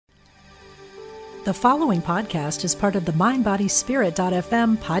The following podcast is part of the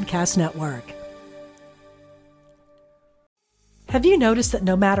MindBodySpirit.fm podcast network. Have you noticed that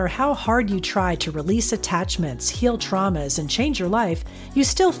no matter how hard you try to release attachments, heal traumas, and change your life, you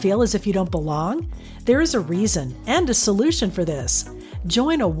still feel as if you don't belong? There is a reason and a solution for this.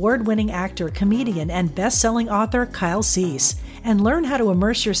 Join award-winning actor, comedian, and best-selling author Kyle Cease and learn how to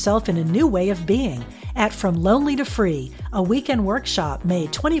immerse yourself in a new way of being at From Lonely to Free, a weekend workshop May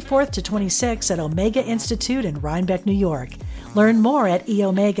 24th to 26th at Omega Institute in Rhinebeck, New York. Learn more at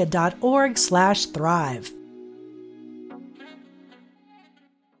eomega.org/thrive.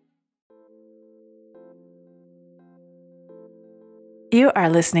 You are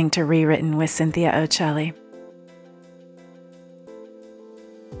listening to Rewritten with Cynthia Ochelli.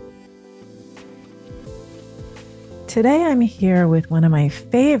 Today I'm here with one of my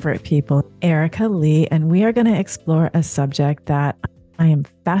favorite people, Erica Lee, and we are going to explore a subject that I am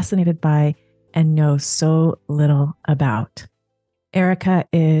fascinated by and know so little about. Erica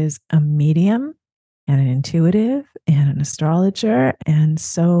is a medium and an intuitive and an astrologer and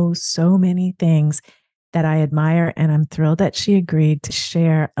so many things that I admire, and I'm thrilled that she agreed to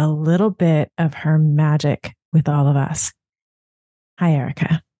share a little bit of her magic with all of us. Hi,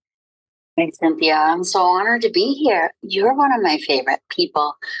 Erica. Thanks, Cynthia. I'm so honored to be here. You're one of my favorite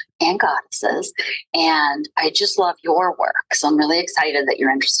people and goddesses, and I just love your work. So I'm really excited that you're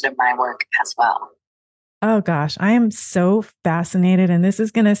interested in my work as well. Oh gosh, I am so fascinated, and this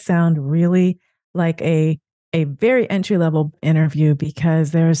is going to sound really like a very entry-level interview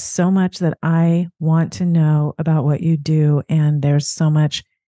because there's so much that I want to know about what you do, and there's so much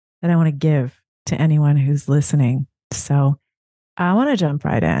that I want to give to anyone who's listening. So I want to jump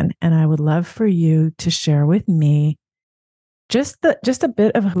right in, and I would love for you to share with me just a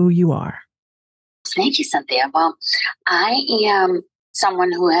bit of who you are. Thank you, Cynthia. Well, I am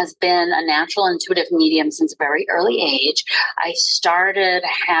someone who has been a natural intuitive medium since a very early age. I started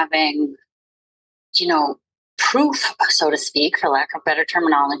having, proof, so to speak, for lack of better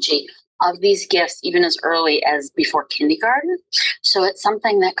terminology, of these gifts even as early as before kindergarten. So it's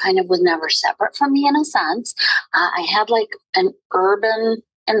something that kind of was never separate from me in a sense. I had like an urban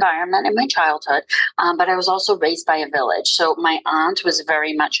environment in my childhood, but I was also raised by a village. So my aunt was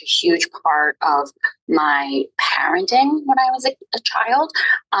very much a huge part of my parenting when I was a child,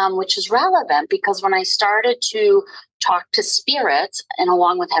 which is relevant because when I started to talk to spirits and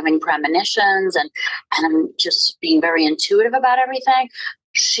along with having premonitions and just being very intuitive about everything,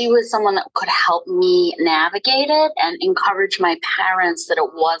 she was someone that could help me navigate it and encourage my parents that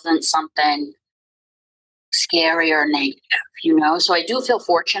it wasn't something scary or negative, So I do feel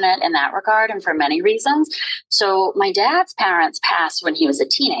fortunate in that regard and for many reasons. So my dad's parents passed when he was a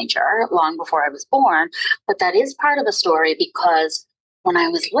teenager, long before I was born, but that is part of the story because when I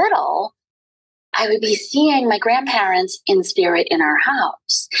was little, I would be seeing my grandparents in spirit in our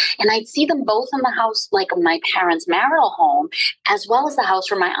house. And I'd see them both in the house, like my parents' marital home, as well as the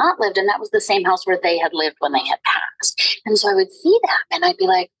house where my aunt lived. And that was the same house where they had lived when they had passed. And so I would see them and I'd be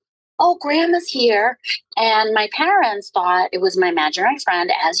like, oh, grandma's here. And my parents thought it was my imaginary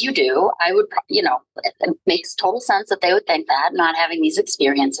friend, as you do. I would, it makes total sense that they would think that, not having these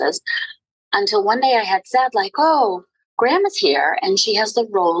experiences. Until one day I had said like, oh, grandma's here and she has the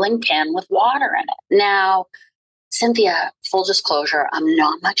rolling pin with water in it. Now, Cynthia, full disclosure, I'm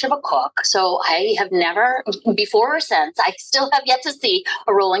not much of a cook. So I have never, before or since, I still have yet to see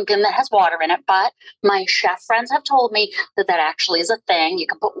a rolling pin that has water in it. But my chef friends have told me that actually is a thing. You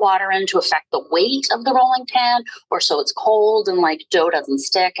can put water in to affect the weight of the rolling pin or so it's cold and like dough doesn't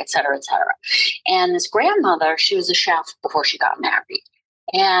stick, et cetera, et cetera. And this grandmother, she was a chef before she got married.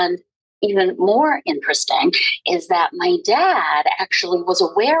 And even more interesting is that my dad actually was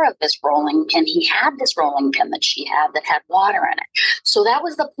aware of this rolling pin. He had this rolling pin that she had that had water in it. So that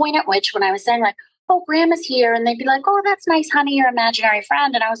was the point at which when I was saying like, oh, grandma's here. And they'd be like, oh, that's nice, honey, your imaginary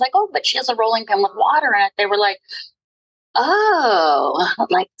friend. And I was like, oh, but she has a rolling pin with water in it. They were like, oh,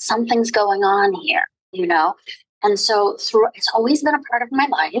 like something's going on here, And so it's always been a part of my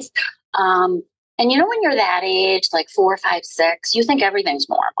life. And when you're that age, like 4, 5, 6, you think everything's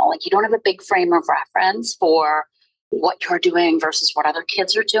normal. Like you don't have a big frame of reference for what you're doing versus what other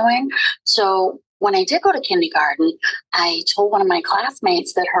kids are doing. So when I did go to kindergarten, I told one of my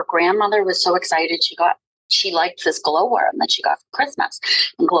classmates that her grandmother was so excited she liked this glowworm that she got for Christmas.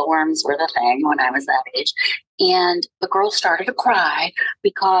 And glowworms were the thing when I was that age. And the girl started to cry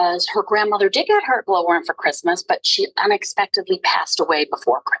because her grandmother did get her glowworm for Christmas, but she unexpectedly passed away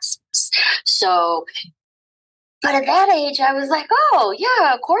before Christmas. So, but at that age, I was like, oh,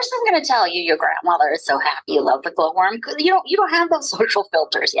 yeah, of course I'm going to tell you your grandmother is so happy you love the glowworm because you don't have those social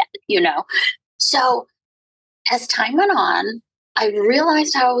filters yet, So as time went on, I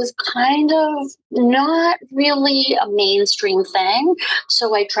realized how it was kind of not really a mainstream thing.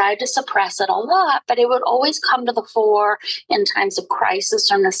 So I tried to suppress it a lot, but it would always come to the fore in times of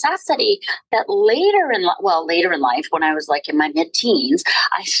crisis or necessity that later in life, when I was like in my mid-teens,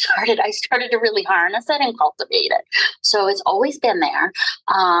 I started to really harness it and cultivate it. So it's always been there.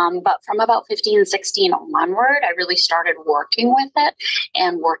 But from about 15, 16 onward, I really started working with it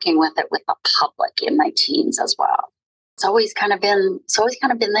and working with it with the public in my teens as well. It's always kind of been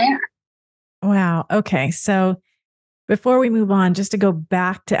there. Wow. Okay. So before we move on, just to go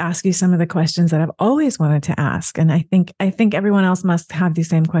back to ask you some of the questions that I've always wanted to ask. And I think everyone else must have these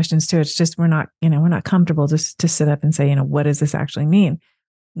same questions too. It's just we're not comfortable just to sit up and say, what does this actually mean?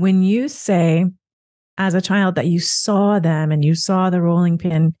 When you say as a child that you saw them and you saw the rolling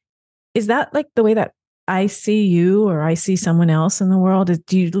pin, is that like the way that I see you or I see someone else in the world?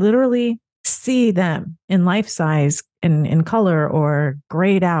 Do you literally see them in life size, in color, or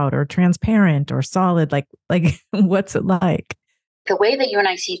grayed out, or transparent, or solid? Like what's it like? The way that you and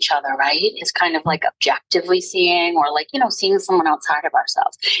I see each other, right, is kind of like objectively seeing, or like, seeing someone outside of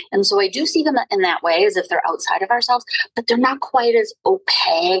ourselves. And so I do see them in that way, as if they're outside of ourselves, but they're not quite as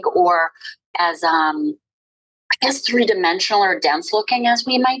opaque or as I guess three-dimensional or dense looking as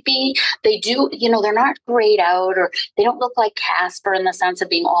we might be. They do, they're not grayed out, or they don't look like Casper in the sense of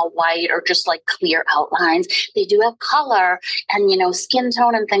being all white or just like clear outlines. They do have color and, skin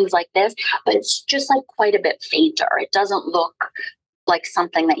tone and things like this, but it's just like quite a bit fainter. It doesn't look like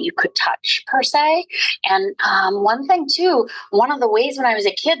something that you could touch per se. And one thing too, one of the ways when I was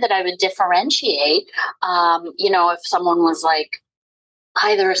a kid that I would differentiate, if someone was like,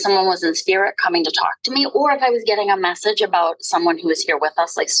 either if someone was in spirit coming to talk to me, or if I was getting a message about someone who was here with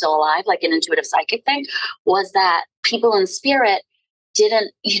us, like still alive, like an intuitive psychic thing, was that people in spirit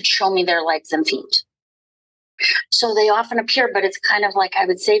you'd show me their legs and feet. So they often appear, but it's kind of like, I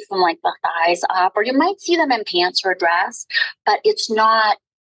would say from like the thighs up, or you might see them in pants or a dress, but it's not,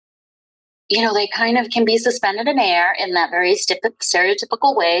 they kind of can be suspended in air in that very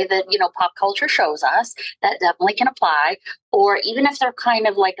stereotypical way that, pop culture shows us. That definitely can apply. Or even if they're kind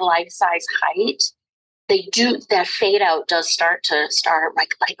of like life-size height, that fade out does start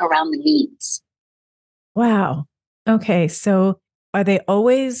like around the knees. Wow. Okay. So are they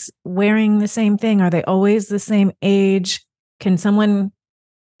always wearing the same thing? Are they always the same age? Can someone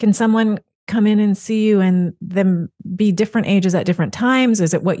come in and see you and them be different ages at different times?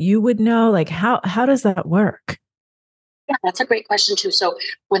 Is it what you would know? Like how does that work? Yeah, that's a great question too. So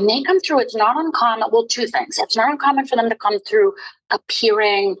when they come through, it's not uncommon. Well, two things. It's not uncommon for them to come through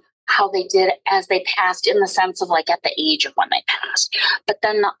appearing how they did as they passed, in the sense of like at the age of when they passed. But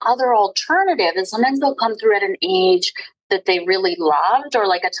then the other alternative is sometimes they'll come through at an age that they really loved, or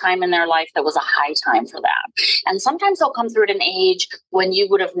like a time in their life that was a high time for them. And sometimes they'll come through at an age when you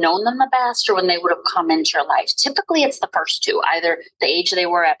would have known them the best, or when they would have come into your life. Typically it's the first two, either the age they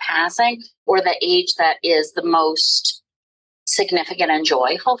were at passing or the age that is the most significant and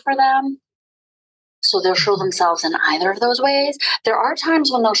joyful for them. So they'll show themselves in either of those ways. There are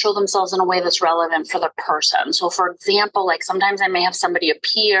times when they'll show themselves in a way that's relevant for the person. So for example, like sometimes I may have somebody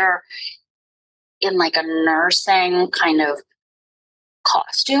appear in like a nursing kind of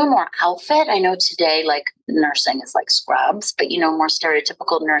costume or outfit. I know today, like nursing is like scrubs, but more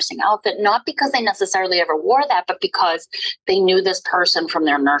stereotypical nursing outfit, not because they necessarily ever wore that, but because they knew this person from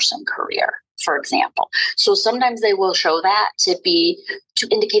their nursing career, for example. So sometimes they will show that to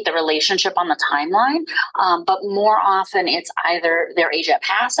indicate the relationship on the timeline. But more often it's either their age at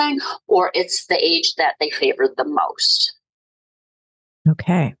passing or it's the age that they favored the most.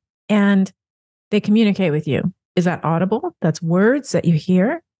 Okay. And they communicate with you. Is that audible? That's words that you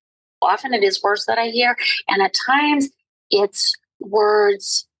hear? Often it is words that I hear. And at times it's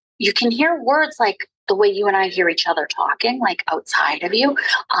words. You can hear words like the way you and I hear each other talking, like outside of you.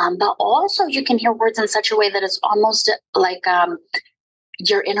 But also you can hear words in such a way that it's almost like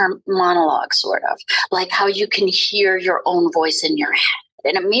your inner monologue, sort of like how you can hear your own voice in your head.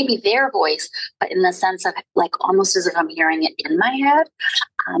 And it may be their voice, but in the sense of like almost as if I'm hearing it in my head.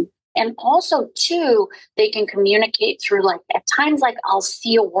 And also, too, they can communicate through, like, at times, like, I'll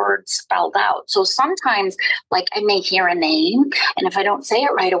see a word spelled out. So sometimes, like, I may hear a name, and if I don't say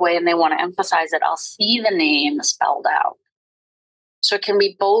it right away and they want to emphasize it, I'll see the name spelled out. So it can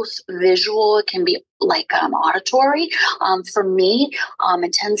be both visual, it can be like auditory. For me,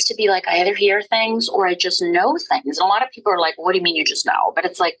 it tends to be like I either hear things or I just know things. And a lot of people are like, what do you mean you just know? But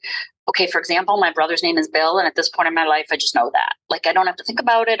it's like, okay, for example, my brother's name is Bill. And at this point in my life, I just know that. Like, I don't have to think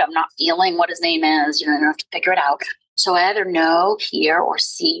about it. I'm not feeling what his name is. I don't have to figure it out. So I either know, hear, or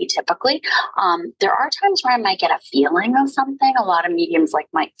see typically. There are times where I might get a feeling of something. A lot of mediums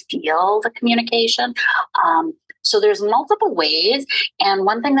might feel the communication. So there's multiple ways. And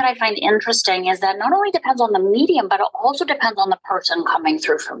one thing that I find interesting is that not only depends on the medium, but it also depends on the person coming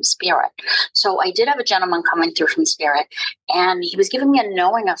through from spirit. So I did have a gentleman coming through from spirit, and he was giving me a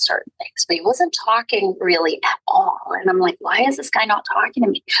knowing of certain things, but he wasn't talking really at all. And I'm like, why is this guy not talking to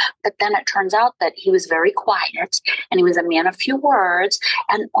me? But then it turns out that he was very quiet and he was a man of few words.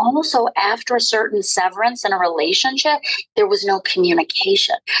 And also after a certain severance in a relationship, there was no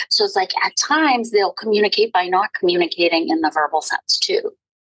communication. So it's like at times they'll communicate by not communicating in the verbal sense too.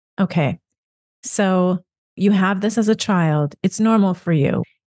 Okay. So you have this as a child. It's normal for you.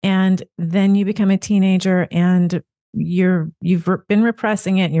 And then you become a teenager and you've been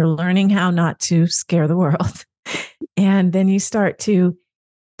repressing it. And you're learning how not to scare the world. And then you start to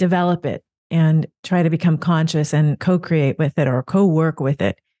develop it and try to become conscious and co-create with it or co-work with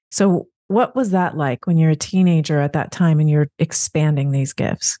it. So what was that like when you're a teenager at that time and you're expanding these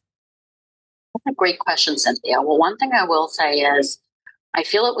gifts? That's a great question, Cynthia. Well, one thing I will say is I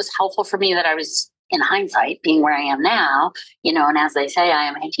feel it was helpful for me that I was, in hindsight, being where I am now, and as they say, I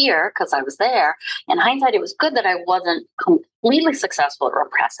am here because I was there. In hindsight, it was good that I wasn't completely successful at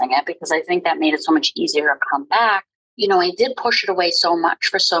repressing it, because I think that made it so much easier to come back. I did push it away so much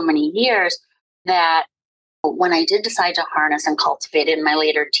for so many years that when I did decide to harness and cultivate it in my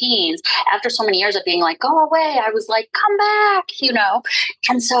later teens, after so many years of being like, go away, I was like, come back,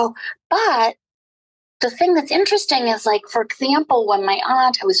 And so, but the thing that's interesting is, for example, when my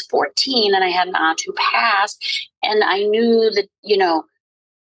aunt, I was 14 and I had an aunt who passed, and I knew that,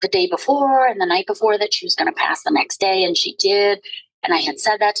 the day before and the night before that she was going to pass the next day, and she did. And I had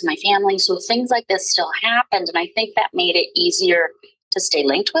said that to my family. So things like this still happened. And I think that made it easier to stay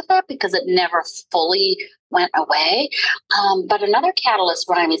linked with it because it never fully went away. But another catalyst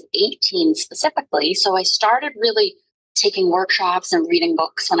when I was 18 specifically, so I started really taking workshops and reading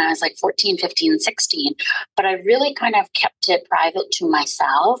books when I was 14, 15, 16. But I really kind of kept it private to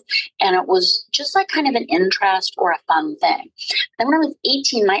myself. And it was just kind of an interest or a fun thing. Then when I was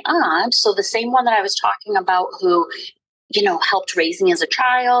 18, my aunt, so the same one that I was talking about who, helped raise me as a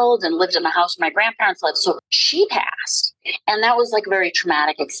child and lived in the house where my grandparents lived. So she passed. And that was a very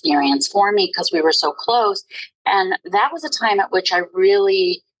traumatic experience for me because we were so close. And that was a time at which I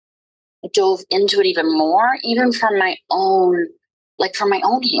really dove into it even more, even from my own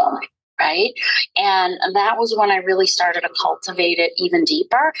healing, right? And that was when I really started to cultivate it even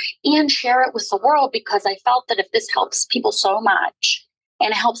deeper and share it with the world, because I felt that if this helps people so much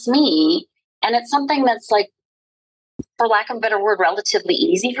and it helps me, and it's something that's for lack of a better word, relatively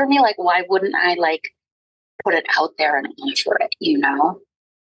easy for me, why wouldn't I put it out there and offer it,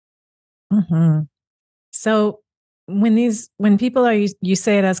 Mm-hmm. So when people are, you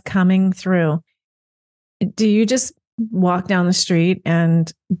say it as coming through, do you just walk down the street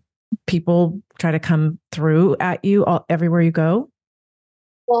and people try to come through at you everywhere you go?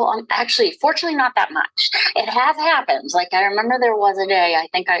 Well, actually, fortunately, not that much. It has happened. I remember there was a day, I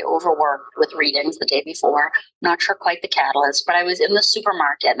think I overworked with readings the day before. Not sure quite the catalyst, but I was in the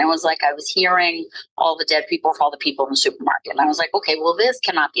supermarket and it was I was hearing all the dead people for all the people in the supermarket. And I was like, okay, well, this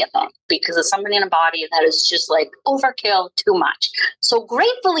cannot be a thing because of somebody in a body that is just overkill, too much. So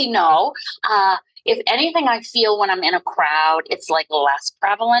gratefully, no. If anything, I feel when I'm in a crowd, it's less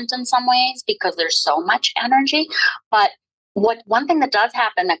prevalent in some ways because there's so much energy. But one thing that does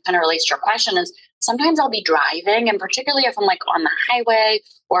happen that kind of relates to your question is sometimes I'll be driving, and particularly if I'm on the highway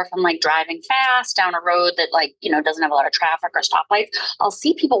or if I'm driving fast down a road that doesn't have a lot of traffic or stoplights, I'll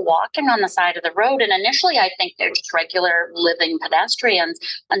see people walking on the side of the road. And initially I think they're just regular living pedestrians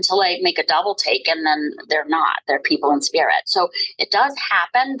until I make a double take, and then they're not. They're people in spirit. So it does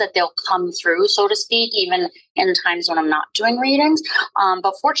happen that they'll come through, so to speak, even in times when I'm not doing readings.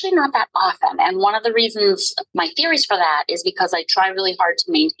 But fortunately not that often. And one of the reasons, my theories for that, is because I try really hard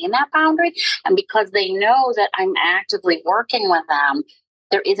to maintain that boundary. And because they know that I'm actively working with them,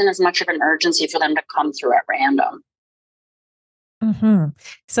 there isn't as much of an urgency for them to come through at random. Mm-hmm.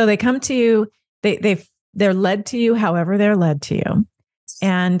 So they come to you, they're led to you however they're led to you.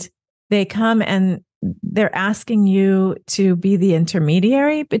 And they come and they're asking you to be the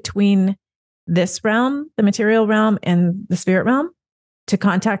intermediary between this realm, the material realm, and the spirit realm, to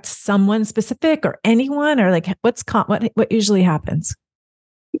contact someone specific or anyone, or what usually happens?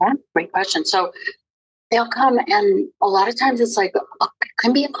 Yeah, great question. So they'll come, and a lot of times it's it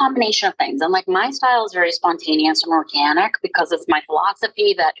can be a combination of things. And my style is very spontaneous and organic because it's my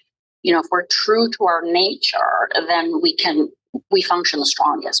philosophy that, if we're true to our nature, then we can we function the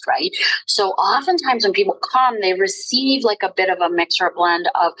strongest, right? So oftentimes when people come, they receive like a bit of a mix or a blend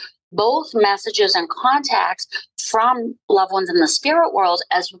of both messages and contacts from loved ones in the spirit world,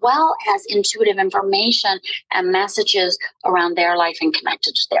 as well as intuitive information and messages around their life and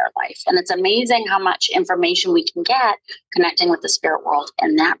connected to their life. And it's amazing how much information we can get connecting with the spirit world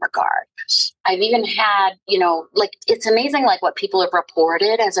in that regard. I've even had, like, it's amazing, like what people have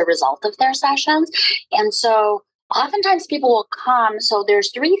reported as a result of their sessions. And so oftentimes people will come. So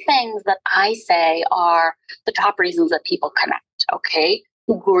there's 3 things that I say are the top reasons that people connect. Okay.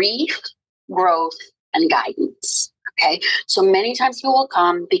 Grief, growth, and guidance. Okay. So many times people will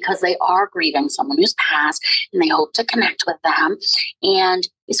come because they are grieving someone who's passed and they hope to connect with them. And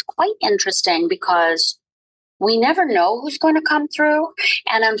it's quite interesting because we never know who's going to come through.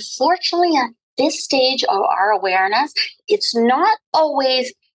 And unfortunately, at this stage of our awareness, it's not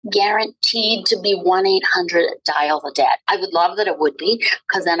always guaranteed to be 1-800 dial the dead. I would love that it would be,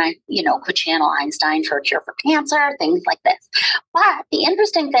 because then I, could channel Einstein for a cure for cancer, things like this. But the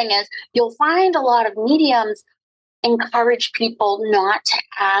interesting thing is you'll find a lot of mediums encourage people not to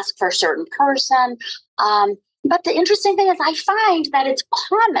ask for a certain person. But the interesting thing is I find that it's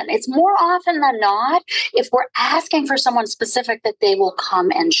common. It's more often than not, if we're asking for someone specific, that they will come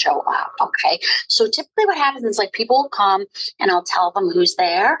and show up. Okay. So typically what happens is like people will come and I'll tell them who's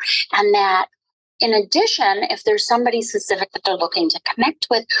there, and that in addition, if there's somebody specific that they're looking to connect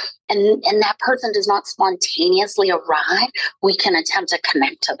with and that person does not spontaneously arrive, we can attempt to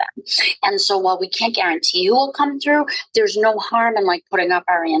connect to them. And so while we can't guarantee who will come through, there's no harm in like putting up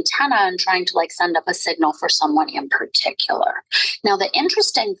our antenna and trying to like send up a signal for someone in particular. Now, the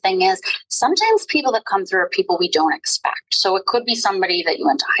interesting thing is sometimes people that come through are people we don't expect. So it could be somebody that you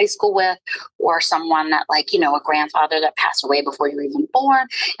went to high school with, or someone that like, a grandfather that passed away before you were even born.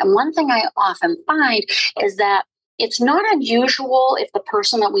 And one thing I often find is that it's not unusual if the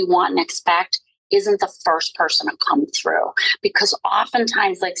person that we want and expect isn't the first person to come through, because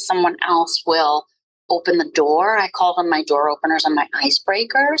oftentimes like someone else will open the door. I call them my door openers and my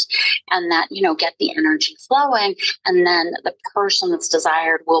icebreakers, and that, get the energy flowing. And then the person that's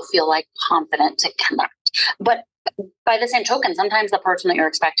desired will feel like confident to connect. But by the same token, sometimes the person that you're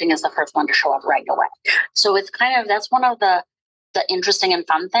expecting is the first one to show up right away. So it's that's one of the interesting and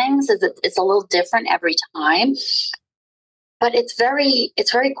fun things is it's a little different every time, but it's very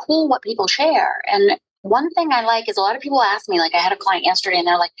cool what people share. And one thing I like is a lot of people ask me, like I had a client yesterday and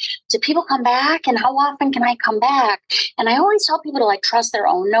they're like, do people come back? And how often can I come back? And I always tell people to like trust their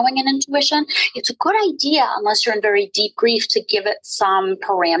own knowing and intuition. It's a good idea, unless you're in very deep grief, to give it some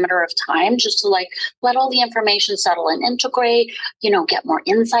parameter of time just to like let all the information settle and integrate, get more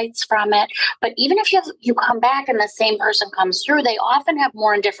insights from it. But even if you come back and the same person comes through, they often have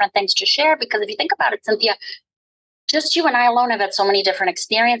more and different things to share, because if you think about it, Cynthia, just you and I alone have had so many different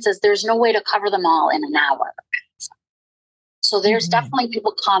experiences. There's no way to cover them all in an hour. So there's definitely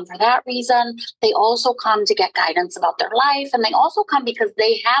people come for that reason. They also come to get guidance about their life. And they also come because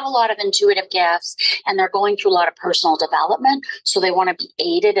they have a lot of intuitive gifts and they're going through a lot of personal development. So they want to be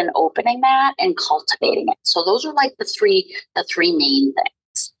aided in opening that and cultivating it. So those are like the three main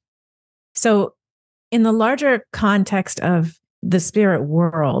things. So in the larger context of the spirit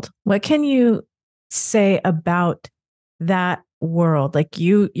world, what can you say about that world? Like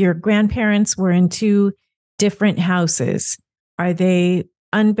your grandparents were in 2 different houses. Are they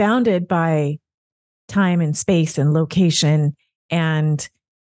unbounded by time and space and location? And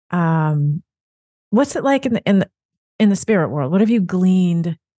what's it like in the spirit world? What have you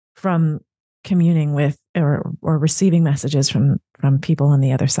gleaned from communing with or receiving messages from people on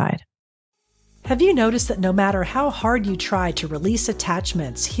the other side? Have you noticed that no matter how hard you try to release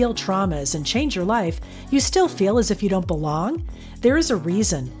attachments, heal traumas, and change your life, you still feel as if you don't belong? There is a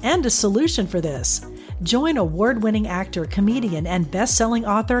reason and a solution for this. Join award-winning actor, comedian, and best-selling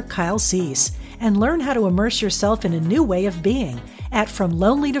author Kyle Cease and learn how to immerse yourself in a new way of being at From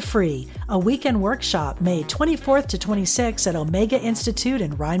Lonely to Free, a weekend workshop May 24th to 26th at Omega Institute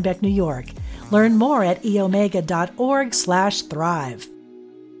in Rhinebeck, New York. Learn more at eomega.org/thrive.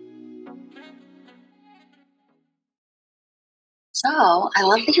 So I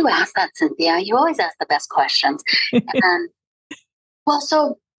love that you asked that, Cynthia. You always ask the best questions. And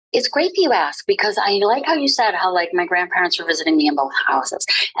so it's great that you ask, because I like how you said how like my grandparents were visiting me in both houses.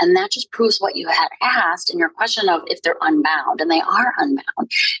 And that just proves what you had asked in your question of if they're unbound, and they are unbound.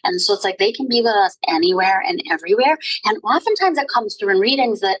 And so it's like they can be with us anywhere and everywhere. And oftentimes it comes through in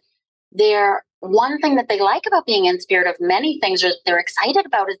readings that one thing that they like about being in spirit of many things or they're excited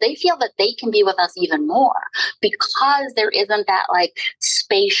about is they feel that they can be with us even more, because there isn't that like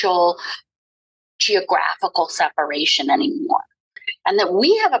spatial geographical separation anymore. And that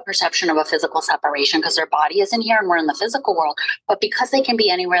we have a perception of a physical separation because their body isn't here and we're in the physical world. But because they can be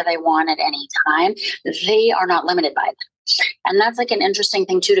anywhere they want at any time, they are not limited by that. And that's like an interesting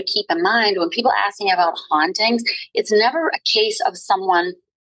thing too to keep in mind when people ask me about hauntings. It's never a case of someone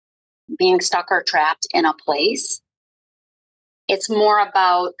being stuck or trapped in a place. It's more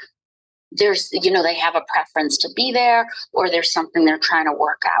about there's, they have a preference to be there, or there's something they're trying to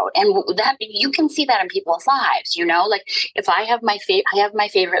work out. And that you can see that in people's lives, like if I have my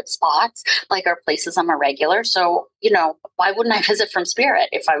favorite spots, like are places I'm a regular. So, why wouldn't I visit from spirit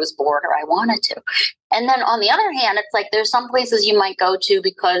if I was bored or I wanted to? And then on the other hand, it's like there's some places you might go to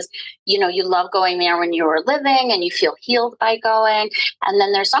because, you love going there when you were living and you feel healed by going. And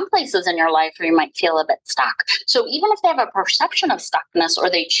then there's some places in your life where you might feel a bit stuck. So even if they have a perception of stuckness or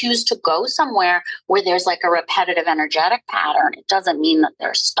they choose to go somewhere where there's like a repetitive energetic pattern, it doesn't mean that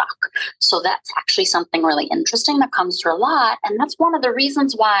they're stuck. So that's actually something really interesting that comes through a lot. And that's one of the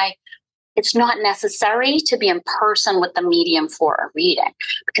reasons why it's not necessary to be in person with the medium for a reading.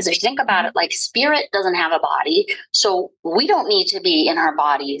 Because if you think about it, like spirit doesn't have a body. So we don't need to be in our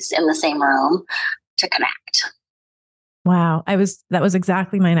bodies in the same room to connect. Wow. That was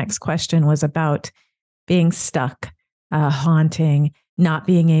exactly my next question, was about being stuck, haunting, not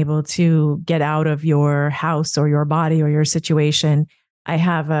being able to get out of your house or your body or your situation. I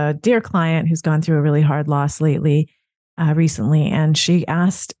have a dear client who's gone through a really hard loss recently, and she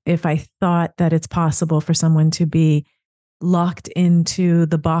asked if I thought that it's possible for someone to be locked into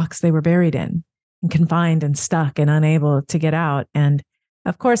the box they were buried in and confined and stuck and unable to get out. And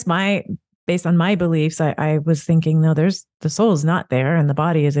of course, based on my beliefs, I was thinking, no, the soul is not there and the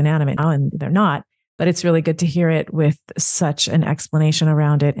body is inanimate now, and they're not. But it's really good to hear it with such an explanation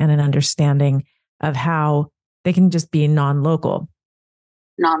around it and an understanding of how they can just be non-local.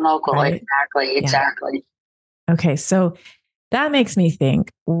 Non-local, right? Exactly. Yeah. Okay, so that makes me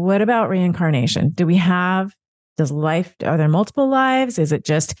think, what about reincarnation? Are there multiple lives? Is it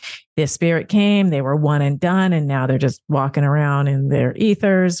just the spirit came, they were one and done, and now they're just walking around in their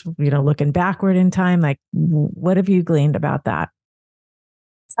ethers, looking backward in time? Like, what have you gleaned about that?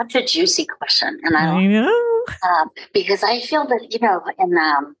 Such a juicy question. And I know. Because I feel that,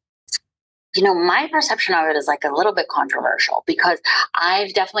 my perception of it is like a little bit controversial because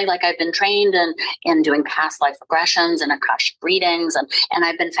I've definitely I've been trained in doing past life regressions and Akashic readings, and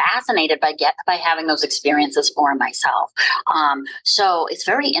I've been fascinated by having those experiences for myself. So it's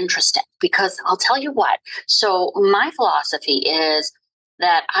very interesting because I'll tell you what. So my philosophy is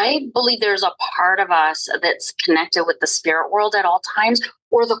that I believe there's a part of us that's connected with the spirit world at all times,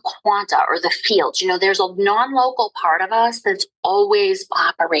 or the quanta or the fields. There's a non-local part of us that's always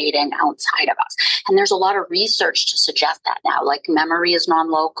operating outside of us. And there's a lot of research to suggest that now, like memory is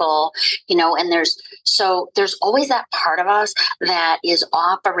non-local, and there's always that part of us that is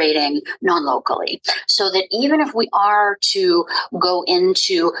operating non-locally. So that even if we are to go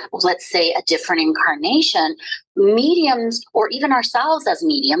into, let's say, a different incarnation, mediums, or even ourselves as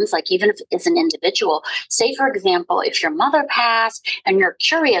mediums, like even if it's an individual, say, for example, if your mother passed and you're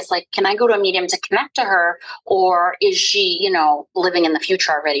curious, can I go to a medium to connect to her? Or is she, living in the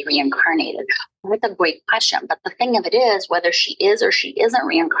future already reincarnated? That's a great question. But the thing of it is, whether she is or she isn't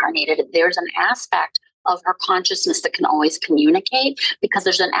reincarnated, there's an aspect of her consciousness that can always communicate, because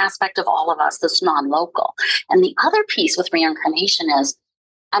there's an aspect of all of us that's non-local. And the other piece with reincarnation is,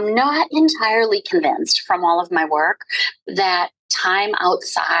 I'm not entirely convinced from all of my work that time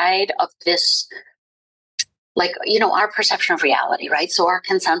outside of this, our perception of reality, right? So our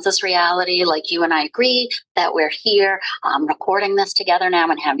consensus reality, you and I agree that we're here recording this together now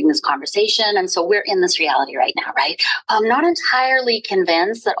and having this conversation. And so we're in this reality right now, right? I'm not entirely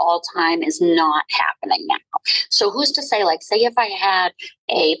convinced that all time is not happening now. So who's to say, say if I had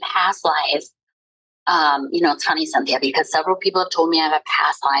a past life, it's funny, Cynthia, because several people have told me I have a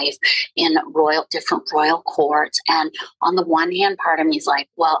past life in different royal courts. And on the one hand, part of me is like,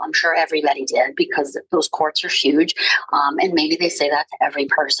 well, I'm sure everybody did, because those courts are huge. And maybe they say that to every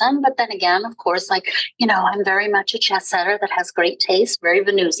person. But then again, of course, I'm very much a chess setter that has great taste, very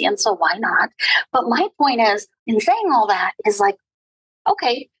Venusian. So why not? But my point is, in saying all that, is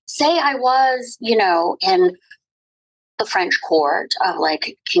okay, say I was, in the French court of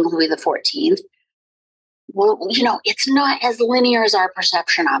King Louis XIV. Well, it's not as linear as our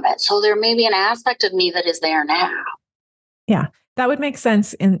perception of it. So there may be an aspect of me that is there now. Yeah, that would make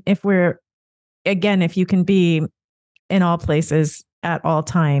sense. If you can be in all places at all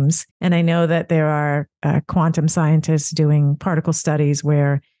times. And I know that there are quantum scientists doing particle studies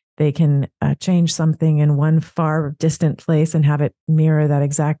where they can change something in one far distant place and have it mirror that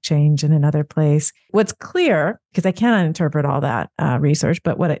exact change in another place. What's clear, because I cannot interpret all that research,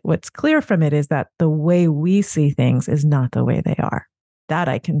 but what's clear from it is that the way we see things is not the way they are. That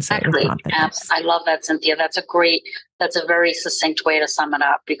I can say with confidence. I love that, Cynthia. That's a very succinct way to sum it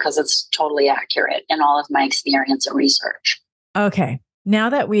up, because it's totally accurate in all of my experience and research. Okay. Now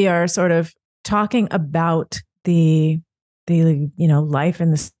that we are sort of talking about the life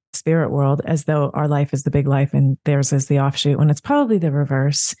in the spirit world as though our life is the big life and theirs is the offshoot, when it's probably the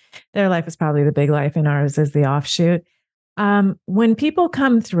reverse. Their life is probably the big life and ours is the offshoot. When people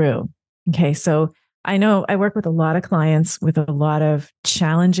come through, okay, so I know I work with a lot of clients with a lot of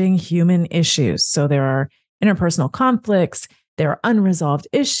challenging human issues. So there are interpersonal conflicts, there are unresolved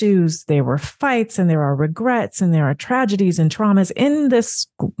issues, there were fights, and there are regrets, and there are tragedies and traumas in this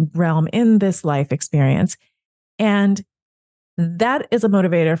realm, in this life experience. And that is a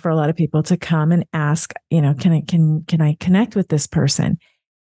motivator for a lot of people to come and ask, can I connect with this person?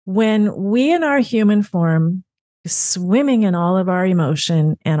 When we in our human form, swimming in all of our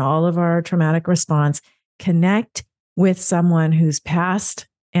emotion and all of our traumatic response, connect with someone who's passed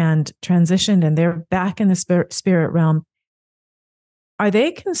and transitioned and they're back in the spirit realm, are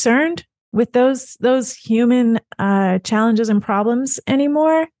they concerned with those human challenges and problems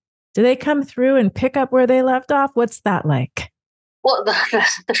anymore? Do they come through and pick up where they left off? What's that like? Well,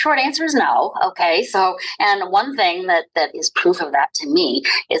 the short answer is no. Okay. So, and one thing that is proof of that to me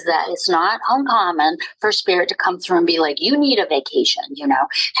is that it's not uncommon for spirit to come through and be like, you need a vacation, and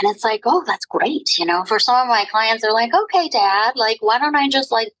it's like, oh, that's great. For some of my clients, they're like, okay, Dad, like, why don't I just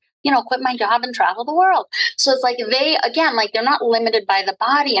quit my job and travel the world? So it's like they're not limited by the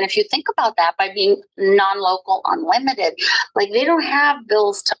body. And if you think about that, by being non-local, unlimited, like they don't have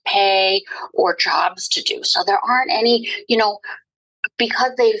bills to pay or jobs to do. So there aren't any,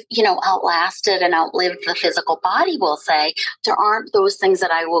 because they've, outlasted and outlived the physical body, we'll say, there aren't those things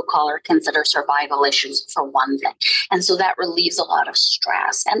that I will call or consider survival issues, for one thing. And so that relieves a lot of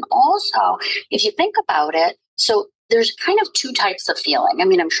stress. And also, if you think about it, so there's kind of two types of feeling. I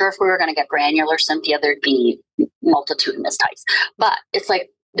mean, I'm sure if we were going to get granular, Cynthia, there'd be multitudinous types. But it's like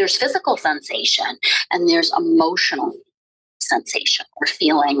there's physical sensation and there's emotional sensation or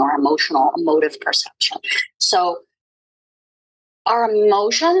feeling or emotive perception. So our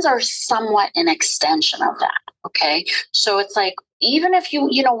emotions are somewhat an extension of that. Okay. So it's like, even if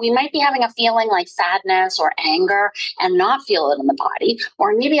we might be having a feeling like sadness or anger and not feel it in the body,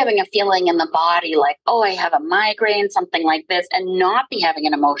 or maybe having a feeling in the body like, oh, I have a migraine, something like this, and not be having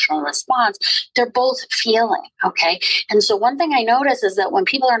an emotional response. They're both feeling. Okay. And so one thing I notice is that when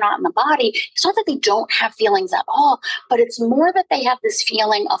people are not in the body, it's not that they don't have feelings at all, but it's more that they have this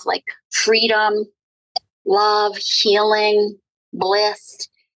feeling of like freedom, love, healing, bliss,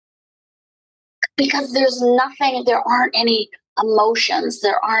 because there aren't any emotions,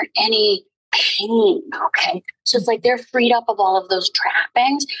 there aren't any pain. Okay. So it's like they're freed up of all of those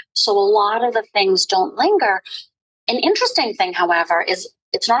trappings. So a lot of the things don't linger. An interesting thing, however, is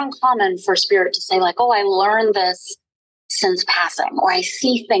it's not uncommon for spirit to say like, oh, I learned this since passing, or I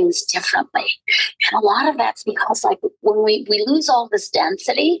see things differently. And a lot of that's because like when we lose all this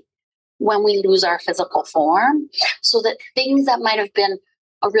density, when we lose our physical form, so that things that might have been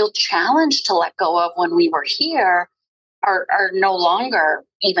a real challenge to let go of when we were here are no longer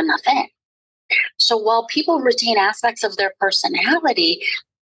even a thing. So while people retain aspects of their personality,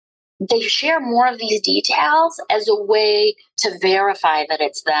 they share more of these details as a way to verify that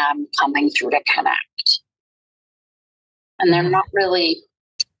it's them coming through to connect. And they're not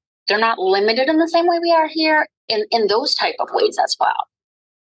limited in the same way we are here in those type of ways as well.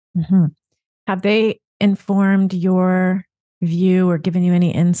 Mm-hmm. Have they informed your view or given you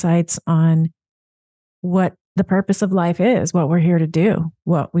any insights on what the purpose of life is, what we're here to do,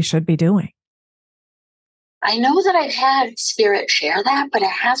 what we should be doing? I know that I've had spirit share that, but it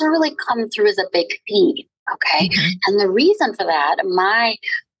hasn't really come through as a big theme. Okay. Mm-hmm. And the reason for that, my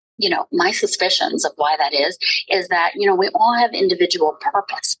suspicions of why that is that, we all have individual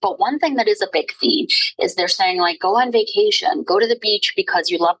purpose. But one thing that is a big theme is they're saying like, go on vacation, go to the beach because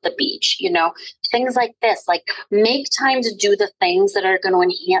you love the beach, things like this, like make time to do the things that are going to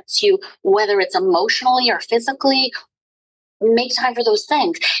enhance you, whether it's emotionally or physically. Make time for those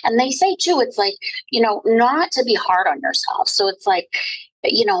things. And they say too, it's like, not to be hard on yourself. So it's like,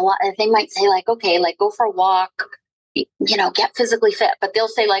 they might say like, okay, like go for a walk, get physically fit. But they'll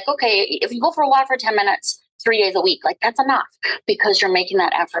say like, okay, if you go for a walk for 10 minutes, 3 days a week, like that's enough because you're making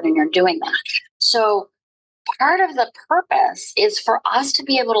that effort and you're doing that. So part of the purpose is for us to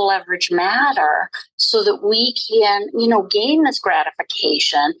be able to leverage matter so that we can, gain this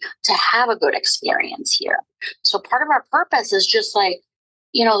gratification to have a good experience here. So part of our purpose is just like,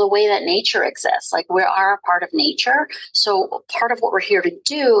 the way that nature exists. Like we are a part of nature. So part of what we're here to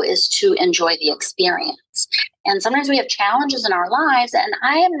do is to enjoy the experience. And sometimes we have challenges in our lives. And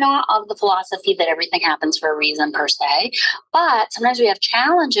I am not of the philosophy that everything happens for a reason per se, but sometimes we have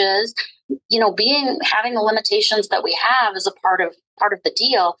challenges. Having the limitations that we have is a part of the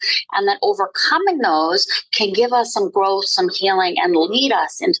deal, and that overcoming those can give us some growth, some healing, and lead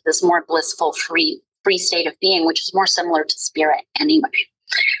us into this more blissful, free state of being, which is more similar to spirit anyway.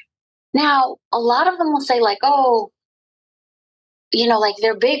 Now, a lot of them will say like, oh, like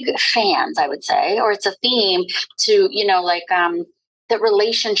they're big fans, I would say, or it's a theme to, that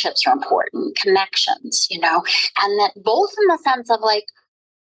relationships are important, connections, and that both in the sense of like,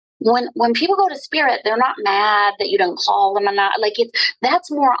 when people go to spirit, they're not mad that you don't call them, and not like that's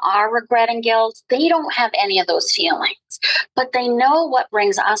more our regret and guilt. They don't have any of those feelings, but they know what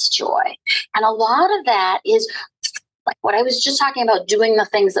brings us joy. And a lot of that is like what I was just talking about, doing the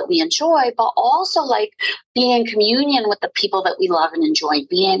things that we enjoy, but also like being in communion with the people that we love and enjoy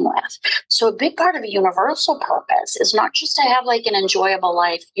being with. So a big part of a universal purpose is not just to have like an enjoyable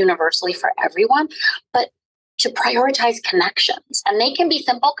life universally for everyone, but to prioritize connections. And they can be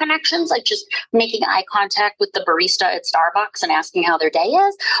simple connections, like just making eye contact with the barista at Starbucks and asking how their day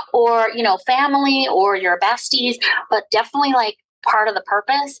is, or, family or your besties, but definitely like part of the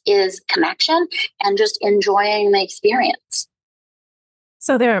purpose is connection and just enjoying the experience.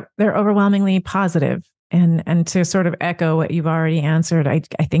 So they're overwhelmingly positive. And to sort of echo what you've already answered, I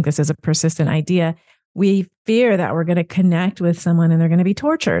think this is a persistent idea. We fear that we're going to connect with someone and they're going to be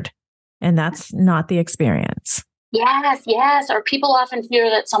tortured. And that's not the experience. Yes. Or people often fear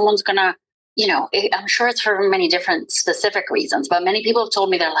that someone's going to, I'm sure it's for many different specific reasons, but many people have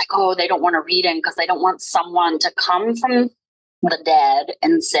told me they're like, oh, they don't want a reading because they don't want someone to come from the dead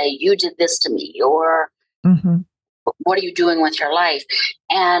and say, you did this to me, or what are you doing with your life?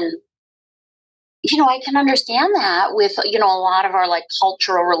 And, I can understand that with, a lot of our like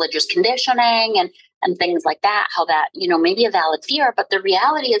cultural religious conditioning and things like that, how that, may be a valid fear, but the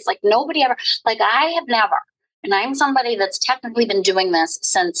reality is like nobody ever, like I have never, and I'm somebody that's technically been doing this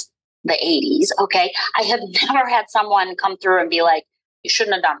since the 80s. Okay. I have never had someone come through and be like, you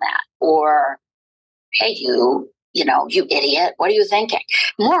shouldn't have done that. Or, hey, you idiot, what are you thinking?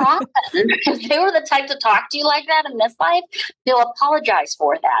 More often, if they were the type to talk to you like that in this life, they'll apologize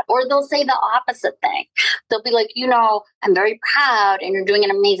for that. Or they'll say the opposite thing. They'll be like, I'm very proud and you're doing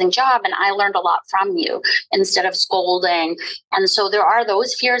an amazing job and I learned a lot from you, instead of scolding. And so there are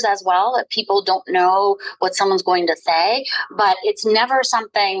those fears as well, that people don't know what someone's going to say, but it's never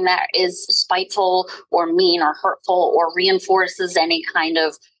something that is spiteful or mean or hurtful or reinforces any kind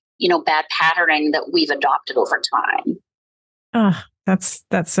of bad patterning that we've adopted over time. Oh, that's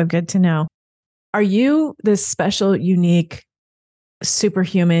so good to know. Are you this special, unique,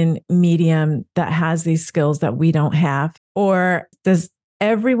 superhuman medium that has these skills that we don't have? Or does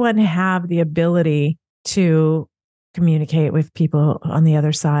everyone have the ability to communicate with people on the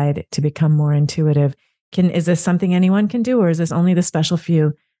other side, to become more intuitive? Is this something anyone can do, or is this only the special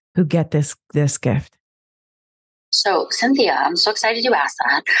few who get this gift? So, Cynthia, I'm so excited you asked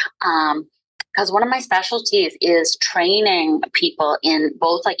that, because one of my specialties is training people in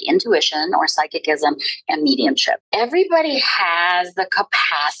both like intuition or psychicism and mediumship. Everybody has the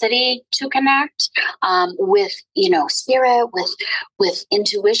capacity to connect with, spirit, with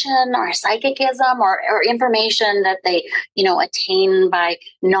intuition or psychicism or information that they, attain by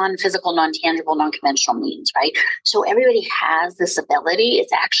non-physical, non-tangible, non-conventional means, right? So everybody has this ability.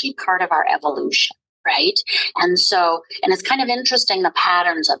 It's actually part of our evolution. Right. And it's kind of interesting, the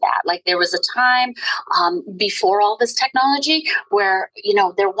patterns of that. Like there was a time before all this technology where,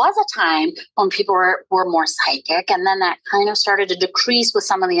 there was a time when people were more psychic. And then that kind of started to decrease with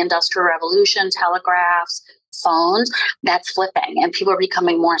some of the Industrial Revolution, telegraphs, phones. That's flipping. And people are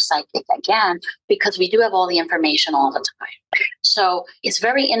becoming more psychic again, because we do have all the information all the time. So it's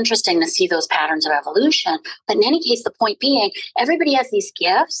very interesting to see those patterns of evolution. But in any case, the point being, everybody has these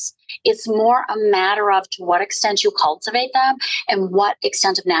gifts. It's more a matter of to what extent you cultivate them and what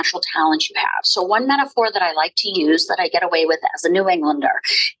extent of natural talent you have. So one metaphor that I like to use, that I get away with as a New Englander,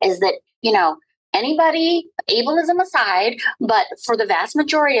 is that, anybody, ableism aside, but for the vast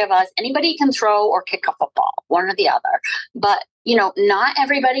majority of us, anybody can throw or kick a football, one or the other. But, not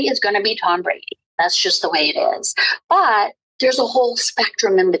everybody is going to be Tom Brady. That's just the way it is. But there's a whole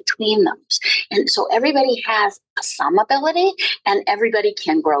spectrum in between those. And so everybody has some ability and everybody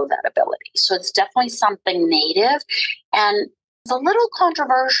can grow that ability. So it's definitely something native. And it's a little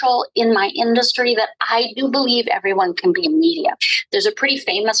controversial in my industry that I do believe everyone can be a medium. There's a pretty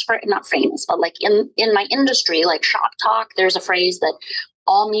famous, not famous, but like in my industry, like Shop Talk, there's a phrase that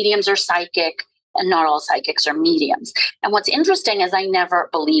all mediums are psychic and not all psychics are mediums. And what's interesting is I never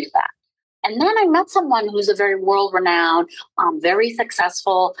believed that. And then I met someone who's a very world-renowned, very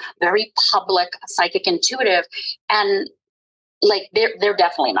successful, very public psychic intuitive, and like they're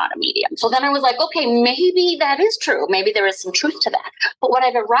definitely not a medium. So then I was like, okay, maybe that is true. Maybe there is some truth to that. But what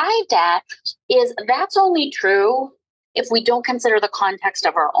I've arrived at is that's only true if we don't consider the context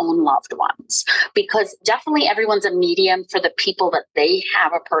of our own loved ones, because definitely everyone's a medium for the people that they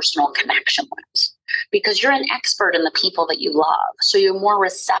have a personal connection with, because you're an expert in the people that you love. So you're more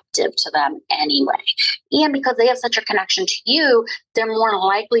receptive to them anyway. And because they have such a connection to you, they're more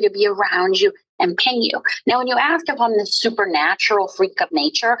likely to be around you and ping you. Now, when you ask if I'm the supernatural freak of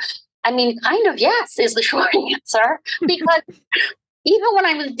nature, I mean, kind of yes is the short answer, because even when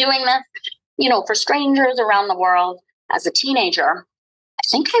I was doing this, for strangers around the world as a teenager, I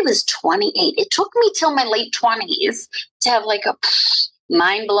think I was 28. It took me till my late 20s to have like a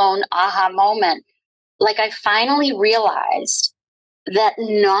mind blown aha moment. Like I finally realized that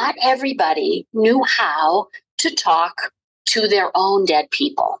not everybody knew how to talk to their own dead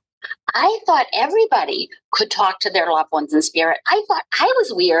people. I thought everybody could talk to their loved ones in spirit. I thought I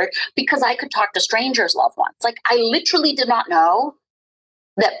was weird because I could talk to strangers' loved ones. Like I literally did not know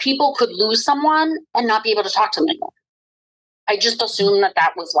that people could lose someone and not be able to talk to them anymore. I just assumed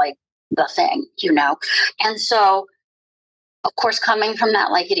that was like the thing, And so, of course, coming from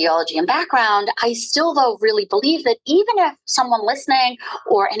that like ideology and background, I still though really believe that even if someone listening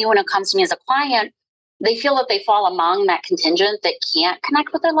or anyone who comes to me as a client, they feel that they fall among that contingent that can't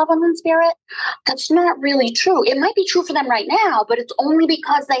connect with their loved ones in spirit, that's not really true. It might be true for them right now, but it's only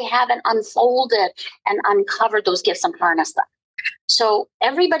because they haven't unfolded and uncovered those gifts and harnessed them. So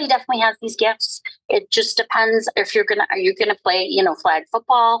everybody definitely has these gifts. It just depends if are you gonna play, flag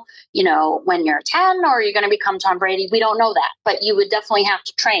football, when you're 10, or are you gonna become Tom Brady? We don't know that, but you would definitely have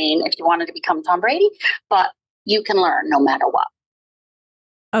to train if you wanted to become Tom Brady, but you can learn no matter what.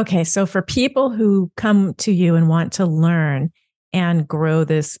 Okay, so for people who come to you and want to learn and grow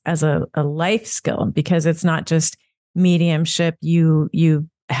this as a life skill, because it's not just mediumship, you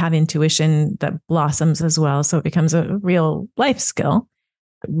have intuition that blossoms as well, so it becomes a real life skill.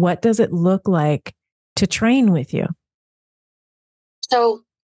 What does it look like to train with you? So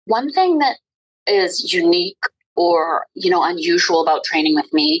one thing that is unique or unusual about training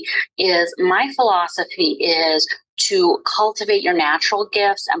with me is my philosophy is to cultivate your natural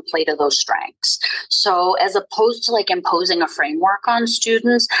gifts and play to those strengths. So as opposed to like imposing a framework on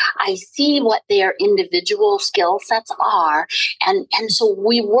students, I see what their individual skill sets are. And so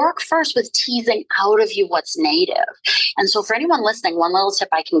we work first with teasing out of you what's native. And so for anyone listening, one little tip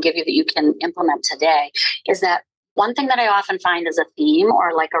I can give you that you can implement today is that one thing that I often find is a theme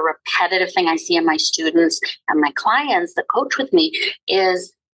or like a repetitive thing I see in my students and my clients that coach with me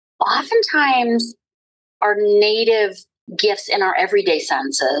is oftentimes our native gifts in our everyday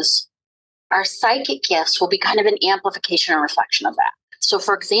senses, our psychic gifts will be kind of an amplification and reflection of that. So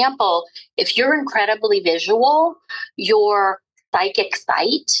for example, if you're incredibly visual, your psychic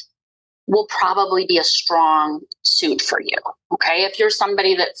sight will probably be a strong suit for you. Okay. If you're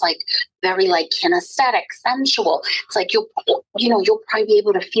somebody that's like very like kinesthetic, sensual, it's like you'll probably be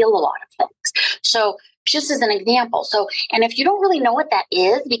able to feel a lot of things. So just as an example. So, and if you don't really know what that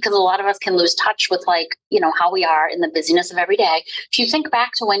is, because a lot of us can lose touch with like, how we are in the busyness of every day. If you think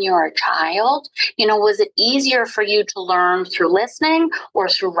back to when you were a child, was it easier for you to learn through listening or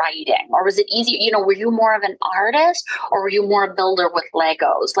through writing? Or was it easier, were you more of an artist or were you more a builder with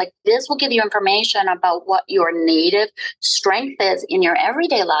Legos? Like this will give you information about what your native strength is in your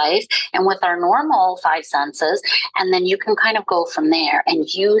everyday life and with our normal five senses. And then you can kind of go from there and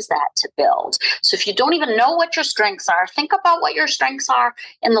use that to build. So if you don't even know what your strengths are, think about what your strengths are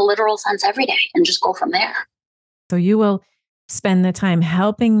in the literal sense every day and just go from there. So you will spend the time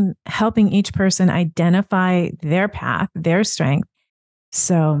helping each person identify their path, their strength.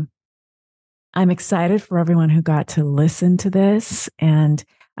 So I'm excited for everyone who got to listen to this. And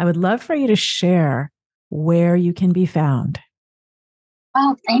I would love for you to share where you can be found.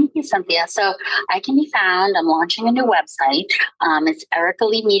 Oh, thank you, Cynthia. So I can be found. I'm launching a new website. It's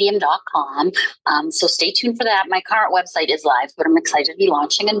ericaleemedium.com. So stay tuned for that. My current website is live, but I'm excited to be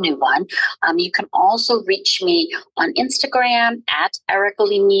launching a new one. You can also reach me on Instagram at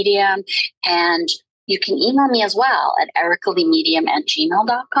ericaleemedium. And you can email me as well at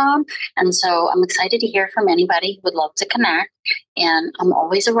erikalemedium@gmail.com. And so I'm excited to hear from anybody who would love to connect. And I'm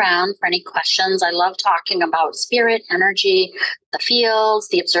always around for any questions. I love talking about spirit, energy, the fields,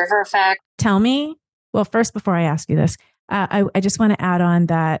 the observer effect. Tell me, well, first, before I ask you this, I just want to add on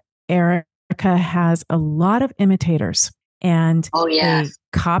that Erika has a lot of imitators. And they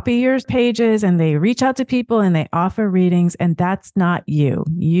copy your pages and they reach out to people and they offer readings. And that's not you.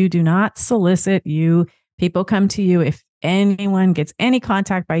 You do not solicit you. People come to you. If anyone gets any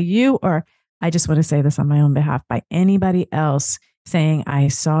contact by you, or I just want to say this on my own behalf, by anybody else saying, I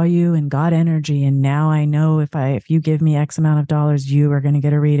saw you and got energy, and now I know if you give me X amount of dollars, you are going to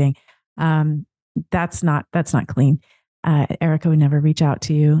get a reading. That's not clean. Erika would never reach out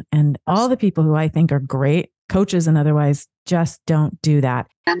to you. And all the people who I think are great coaches and otherwise just don't do that.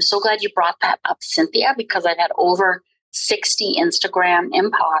 I'm so glad you brought that up, Cynthia, because I've had over 60 Instagram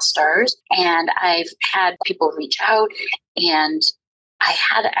imposters, and I've had people reach out, and I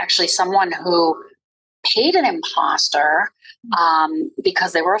had actually someone who paid an imposter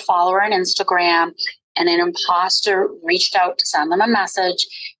because they were a follower on Instagram, and an imposter reached out to send them a message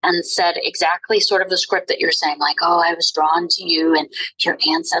and said exactly sort of the script that you're saying, like, oh, I was drawn to you and your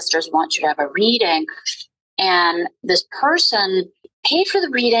ancestors want you to have a reading. And this person paid for the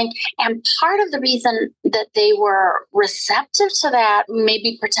reading. And part of the reason that they were receptive to that,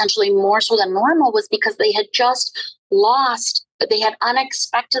 maybe potentially more so than normal, was because they had just lost, they had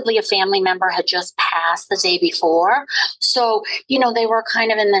unexpectedly, a family member had just passed the day before. So, they were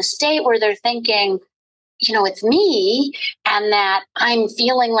kind of in this state where they're thinking, it's me, and that I'm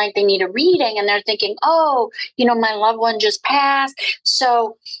feeling like they need a reading, and they're thinking, oh, my loved one just passed.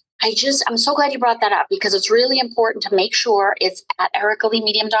 So I'm so glad you brought that up, because it's really important to make sure it's at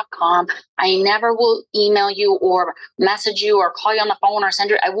erikalemedium.com. I never will email you or message you or call you on the phone or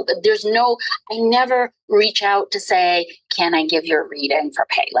send you. I never reach out to say, can I give you a reading for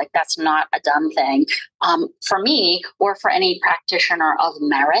pay? Like, that's not a done thing for me or for any practitioner of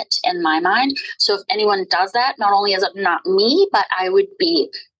merit in my mind. So if anyone does that, not only is it not me, but I would be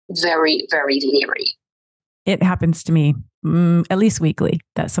very, very leery. It happens to me at least weekly,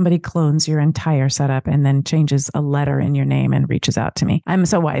 that somebody clones your entire setup and then changes a letter in your name and reaches out to me. I'm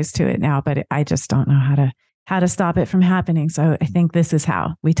so wise to it now, but I just don't know how to stop it from happening. So I think this is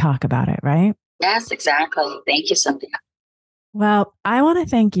how we talk about it, right? Yes, exactly. Thank you, Cynthia. Well, I want to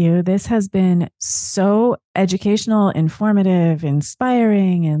thank you. This has been so educational, informative,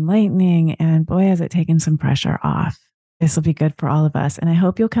 inspiring, enlightening, and boy, has it taken some pressure off. This will be good for all of us. And I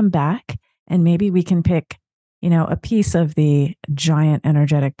hope you'll come back and maybe we can pick a piece of the giant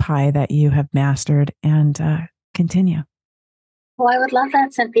energetic pie that you have mastered and continue. Well, I would love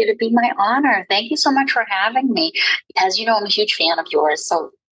that, Cynthia. To be my honor. Thank you so much for having me. As you know, I'm a huge fan of yours.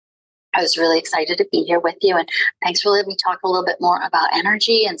 So I was really excited to be here with you. And thanks for letting me talk a little bit more about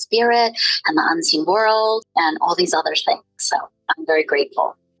energy and spirit and the unseen world and all these other things. So I'm very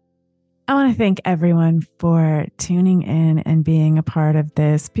grateful. I want to thank everyone for tuning in and being a part of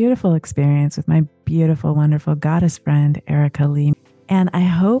this beautiful experience with my beautiful, wonderful goddess friend, Erika Lee. And I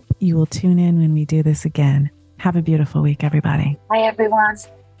hope you will tune in when we do this again. Have a beautiful week, everybody. Bye, everyone.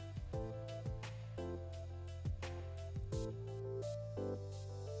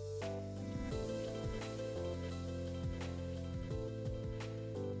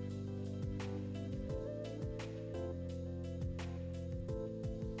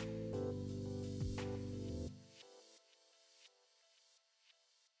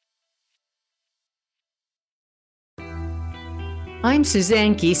 I'm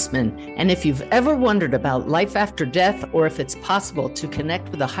Suzanne Giesemann, and if you've ever wondered about life after death or if it's possible to connect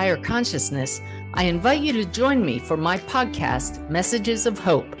with a higher consciousness, I invite you to join me for my podcast, Messages of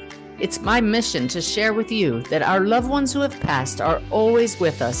Hope. It's my mission to share with you that our loved ones who have passed are always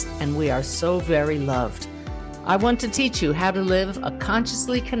with us, and we are so very loved. I want to teach you how to live a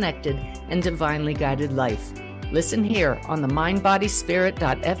consciously connected and divinely guided life. Listen here on the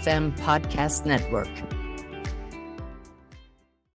mindbodyspirit.fm podcast network.